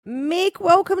Mick,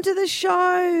 welcome to the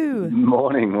show.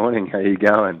 Morning. How you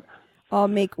going? Oh,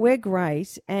 Mick, we're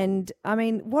great. And, I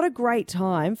mean, what a great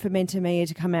time for Mentor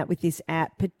to come out with this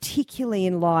app, particularly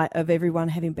in light of everyone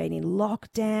having been in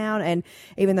lockdown. And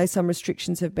even though some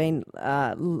restrictions have been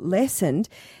lessened,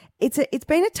 it's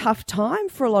been a tough time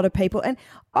for a lot of people. And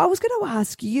I was going to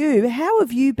ask you, how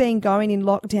have you been going in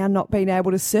lockdown not being able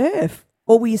to surf?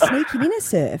 Or were you sneaking in a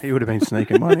surf? He would have been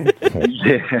sneaking one in.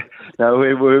 Yeah, no,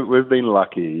 we've been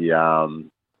lucky. Up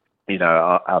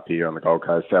here on the Gold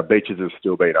Coast, our beaches have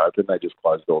still been open. They just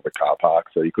closed all the car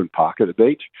parks, so you couldn't park at the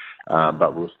beach.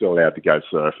 But we're still allowed to go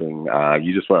surfing.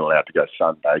 You just weren't allowed to go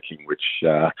sunbaking, which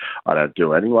I don't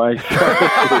do anyway.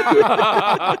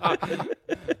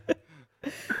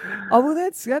 Oh, well,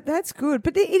 that's good.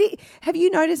 But have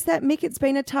you noticed that, Mick, it's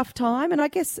been a tough time? And I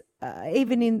guess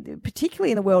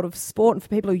particularly in the world of sport and for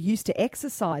people who are used to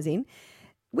exercising,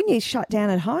 when you're shut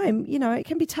down at home, it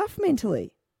can be tough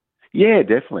mentally. Yeah,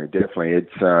 definitely.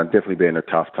 It's definitely been a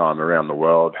tough time around the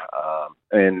world.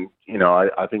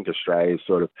 I think Australia's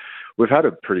we've had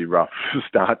a pretty rough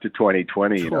start to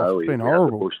 2020. It's been we horrible. had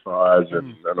the bushfires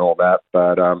and all that.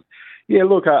 But,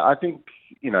 look, I think,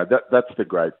 that's the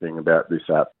great thing about this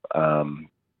app.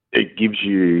 It gives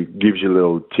you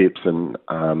little tips and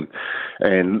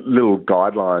little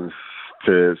guidelines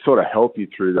to sort of help you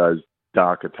through those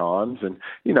darker times. And,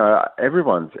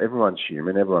 everyone's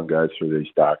human. Everyone goes through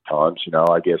these dark times.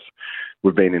 I guess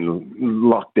we've been in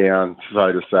lockdown,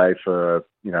 so to say, for,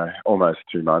 almost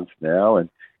 2 months now. And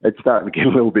it's starting to get a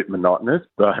little bit monotonous.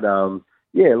 But,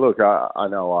 look, I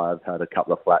know I've had a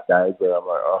couple of flat days where I'm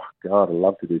like, oh, God, I'd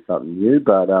love to do something new.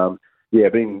 But, I've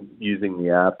been using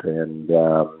the app and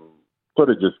sort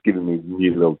of just giving me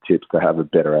new little tips to have a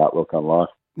better outlook on life.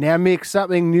 Now, Mick,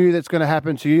 something new that's going to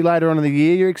happen to you later on in the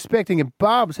year. You're expecting a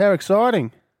bubs. How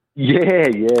exciting. Yeah,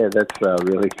 that's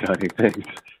really exciting things.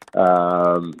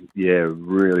 Really. I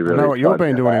know what you've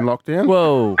been doing in lockdown.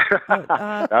 Whoa.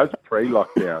 That was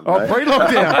pre-lockdown. Oh,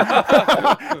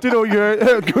 pre-lockdown. Did all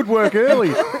your good work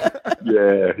early.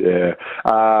 Yeah.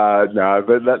 No,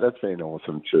 but that's been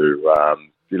awesome too. I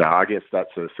guess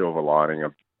that's a silver lining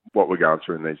of what we're going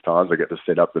through in these times. I get to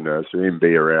set up the nursery and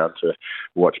be around to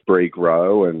watch Bree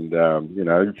grow and,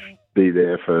 be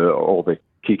there for all the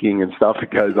kicking and stuff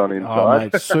that goes on inside. Oh,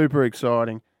 mate, super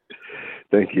exciting.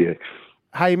 Thank you.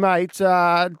 Hey, mate,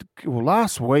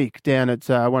 last week down at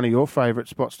one of your favourite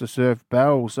spots to surf,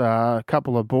 Bells, a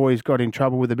couple of boys got in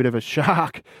trouble with a bit of a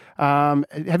shark.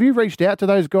 Have you reached out to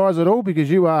those guys at all?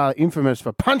 Because you are infamous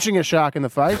for punching a shark in the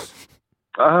face.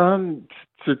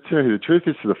 To tell you the truth,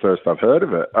 this is the first I've heard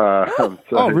of it.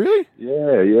 Oh, really?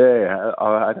 Yeah.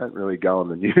 I don't really go on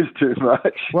the news too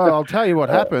much. Well, I'll tell you what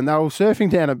happened. They were surfing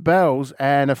down at Bells,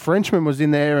 and a Frenchman was in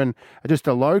there, and just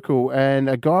a local, and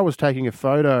a guy was taking a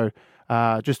photo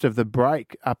just of the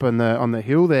break up on the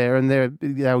hill there, and they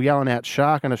were yelling out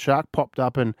 "shark," and a shark popped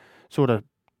up and sort of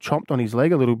chomped on his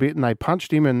leg a little bit, and they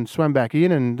punched him and swam back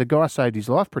in, and the guy saved his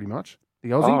life pretty much. The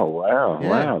Aussie. Oh wow!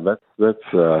 Yeah. Wow, that's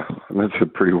a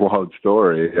pretty wild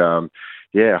story. Hope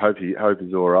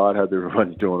he's all right. Hope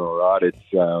everyone's doing all right. It's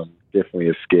definitely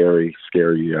a scary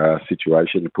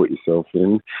situation to put yourself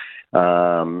in.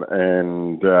 There's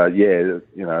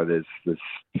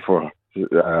for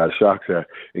sharks are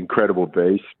incredible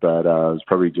beasts, but it's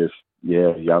probably just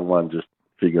a young one just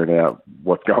figuring out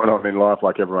what's going on in life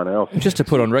like everyone else. Just to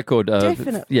put on record,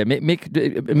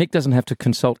 Mick doesn't have to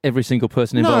consult every single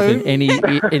person involved in any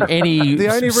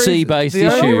sea-based issue.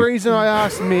 The only reason I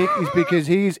asked Mick is because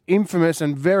he's infamous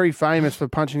and very famous for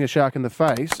punching a shark in the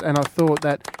face, and I thought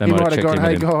that he might have gone,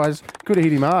 hey guys, could have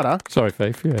hit him harder. Sorry,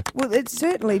 Faith, yeah. Well, it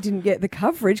certainly didn't get the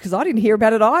coverage because I didn't hear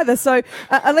about it either. So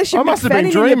unless you're I must have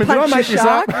been dreaming. Did I make this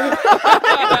up?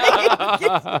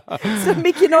 So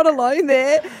Mick, you're not alone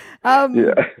there.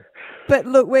 But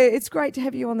look, it's great to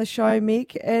have you on the show,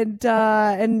 Mick, and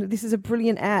this is a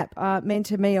brilliant app,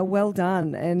 Mentor well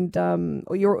done. And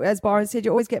as Byron said,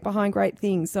 you always get behind great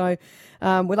things, so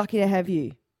we're lucky to have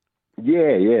you.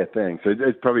 Yeah, thanks.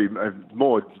 It's probably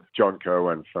more John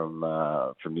Kerwin from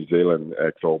New Zealand,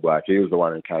 ex-All Black. He was the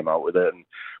one who came up with it, and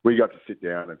we got to sit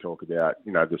down and talk about,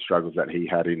 the struggles that he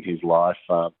had in his life,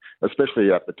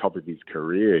 especially at the top of his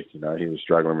career. He was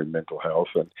struggling with mental health,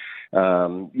 and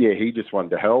he just wanted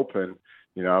to help. And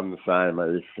I'm the same.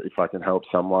 If I can help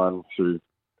someone through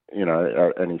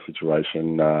any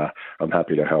situation, I'm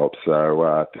happy to help.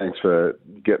 So thanks for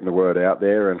getting the word out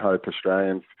there, and hope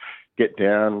Australians get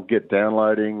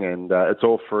downloading, and it's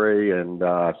all free, and you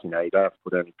don't have to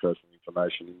put any personal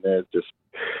information in there. Just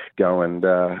go and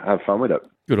have fun with it.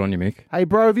 Good on you, Mick. Hey,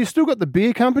 bro, have you still got the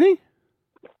beer company?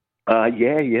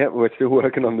 Yeah, we're still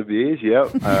working on the beers.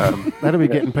 Yep. That'll be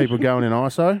getting people going in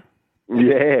ISO.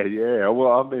 Yeah.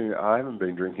 Well, I haven't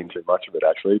been drinking too much of it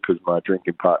actually because my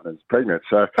drinking partner's pregnant.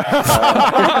 So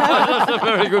that's a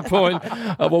very good point.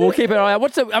 Well, we'll keep an eye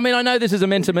out. I know this is a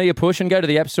meant to me a push, and go to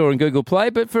the App Store and Google Play.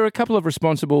 But for a couple of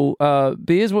responsible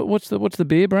beers, what's the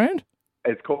beer brand?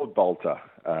 It's called Volta.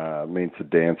 Means to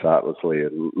dance artlessly,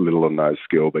 little or no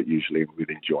skill, but usually with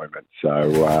enjoyment.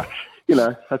 So.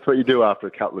 That's what you do after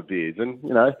a couple of beers. And,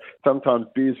 sometimes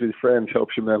beers with friends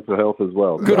helps your mental health as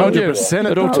well. Good on you.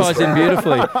 It all ties in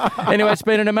beautifully. Anyway, it's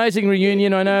been an amazing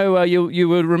reunion. I know you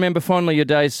will remember fondly your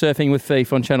days surfing with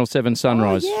Fief on Channel 7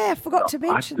 Sunrise. Oh, yeah, I forgot to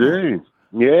mention I do.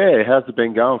 Yeah, how's it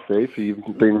been going, Fief? Have you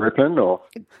been ripping? Or?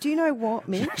 Do you know what,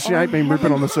 Mick? She ain't been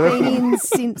ripping on the surfboard. Been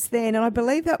since then, and I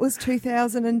believe that was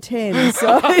 2010.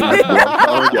 So.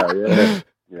 Yeah.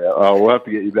 Yeah, we'll have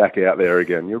to get you back out there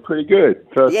again. You're pretty good.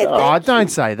 Don't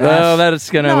say that. Well,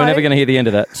 we're never going to hear the end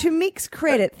of that. To Mick's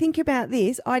credit, think about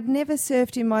this. I'd never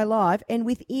surfed in my life, and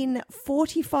within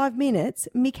 45 minutes,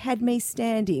 Mick had me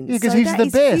standing. Yeah, because he's the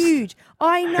best. Huge.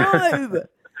 I know.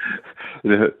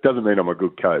 It doesn't mean I'm a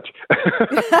good coach.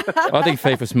 I think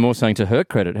Fief was more saying to her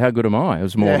credit, how good am I? It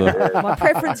was more My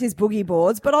preference is boogie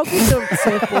boards, but I'll give the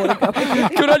surfboard a go.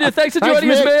 Good on you. Thanks for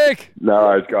joining us, Mick. No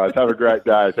worries, guys. Have a great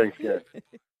day. Thanks again.